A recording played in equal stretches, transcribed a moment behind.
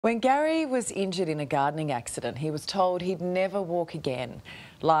When Gary was injured in a gardening accident, he was told he'd never walk again.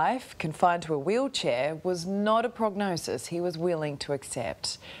 Life, confined to a wheelchair, was not a prognosis he was willing to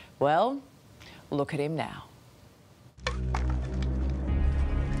accept. Well, look at him now.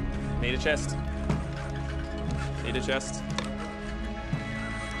 Knee to chest. Knee to chest.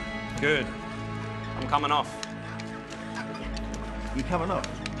 Good. I'm coming off. You coming off?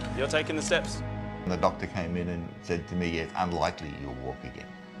 You're taking the steps. And the doctor came in and said to me, it's unlikely you'll walk again.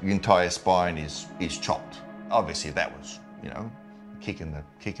 Your entire spine is chopped. Obviously that was, kick in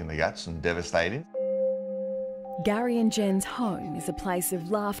the guts and devastating. Gary and Jen's home is a place of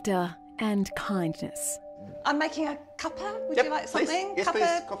laughter and kindness. I'm making a cuppa. Would Yep, you like please. something? Yes, cuppa?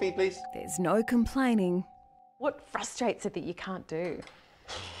 please. Coffee, please. There's no complaining. What frustrates it that you can't do?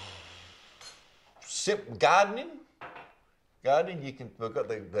 Gardening. Gardening, we've got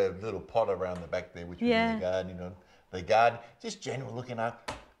the little pot around the back there, which we do the gardening on. The garden, just general looking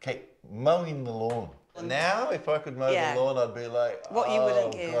up, mowing the lawn. Now, if I could mow the lawn, I'd be like, what you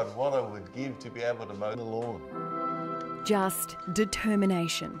wouldn't give. God, what I would give to be able to mow the lawn. Just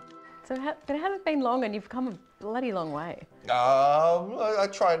determination. So, but it hasn't been long and you've come a bloody long way. I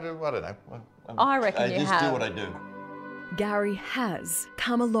try to, I don't know. I reckon you have. I just do what I do. Gary has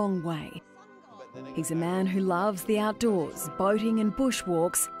come a long way. He's a man who loves the outdoors, boating and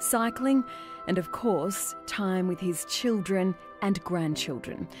bushwalks, cycling, and of course, time with his children and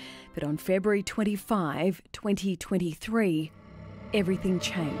grandchildren. But on February 25, 2023, everything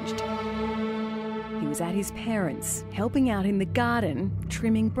changed. He was at his parents', helping out in the garden,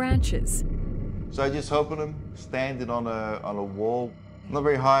 trimming branches. So just helping him, standing on a wall, not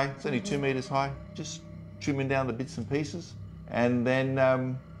very high, it's only 2 metres high, just trimming down the bits and pieces. And then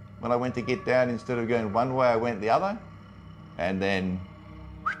when I went to get down, instead of going one way, I went the other. And then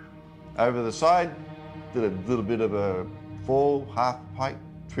over the side, did a little bit of a fall, half pipe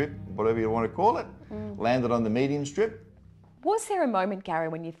trip, whatever you want to call it. Landed on the medium strip. Was there a moment, Gary,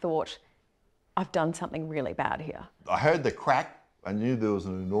 when you thought, I've done something really bad here? I heard the crack. I knew there was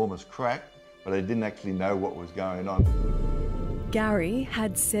an enormous crack, but I didn't actually know what was going on. Gary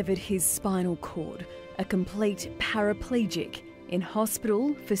had severed his spinal cord, a complete paraplegic, in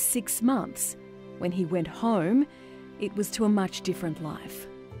hospital for 6 months. When he went home, it was to a much different life.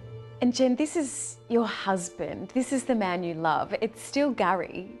 And Jen, this is your husband. This is the man you love. It's still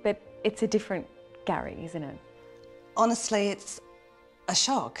Gary, but it's a different Gary, isn't it? Honestly, it's a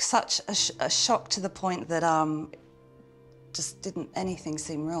shock. Such a shock to the point that just didn't anything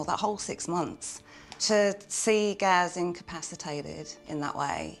seem real. That whole 6 months. To see Gaz incapacitated in that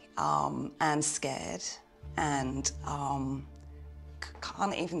way and scared and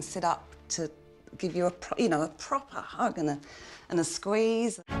can't even sit up to give you a proper hug and a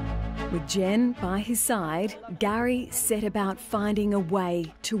squeeze. With Jen by his side, Gary set about finding a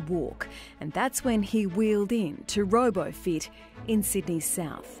way to walk, and that's when he wheeled in to RoboFit in Sydney's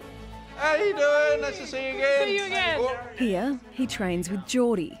south. How you doing? Nice to see you again. See you again. Here, he trains with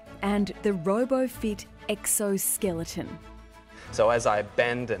Geordie and the RoboFit exoskeleton. So as I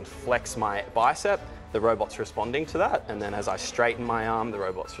bend and flex my bicep, the robot's responding to that, and then as I straighten my arm, the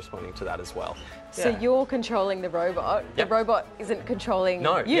robot's responding to that as well. So you're controlling the robot. Yep. The robot isn't controlling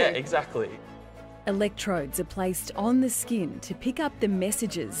you. Yeah, exactly. Electrodes are placed on the skin to pick up the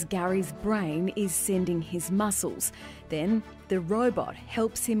messages Gary's brain is sending his muscles. Then the robot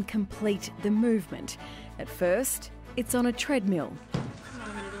helps him complete the movement. At first, it's on a treadmill.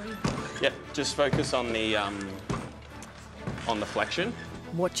 Yep, just focus on the flexion.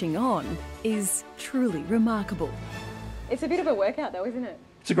 Watching on is truly remarkable. It's a bit of a workout though, isn't it?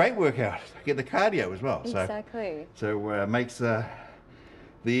 It's a great workout. I get the cardio as well. Exactly. So makes the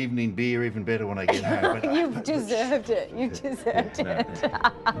evening beer even better when I get home. But, You've deserved it. You deserved it.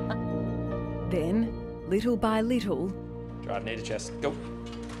 Then, little by little, Drive knee to chest. Go.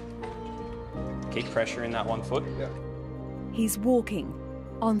 Keep pressure in that 1 foot. he's walking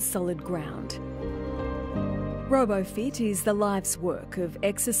on solid ground. RoboFit is the life's work of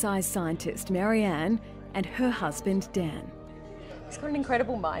exercise scientist Marianne and her husband Dan. He's got an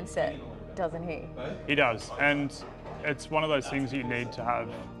incredible mindset, doesn't he? He does, and it's one of those things you need to have.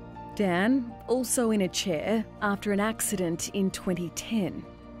 Dan, also in a chair after an accident in 2010.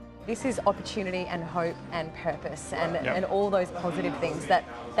 This is opportunity and hope and purpose and all those positive things that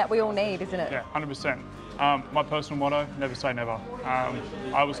we all need, isn't it? Yeah, 100%. My personal motto, never say never.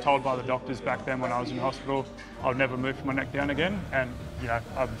 I was told by the doctors back then when I was in hospital, I would never move my neck down again, and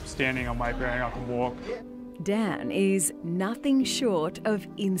I'm standing on my ground, I can walk. Dan is nothing short of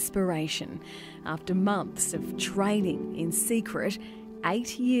inspiration. After months of training in secret,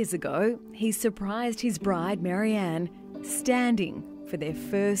 8 years ago, he surprised his bride, Marianne, standing for their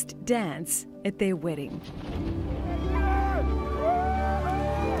first dance at their wedding.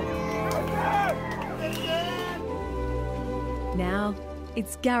 Now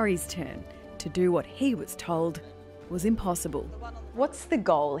it's Gary's turn to do what he was told was impossible. What's the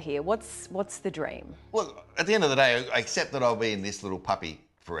goal here? What's the dream? Well, at the end of the day, I accept that I'll be in this little puppy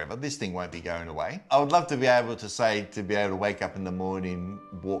forever. This thing won't be going away. I would love to be able to wake up in the morning,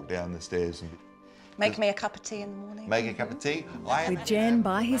 walk down the stairs and Make me a cup of tea in the morning. make a cup of tea. With Jen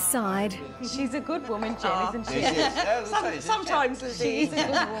by his side, She's a good woman, Jen, isn't she? Sometimes Lizzie. She's a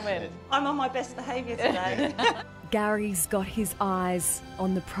good woman. I'm on my best behaviour today. Gary's got his eyes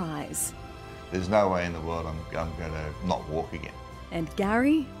on the prize. There's no way in the world I'm going to not walk again. And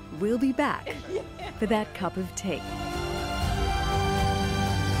Gary will be back for that cup of tea.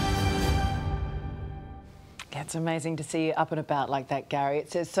 It's amazing to see you up and about like that, Gary. It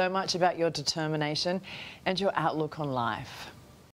says so much about your determination and your outlook on life.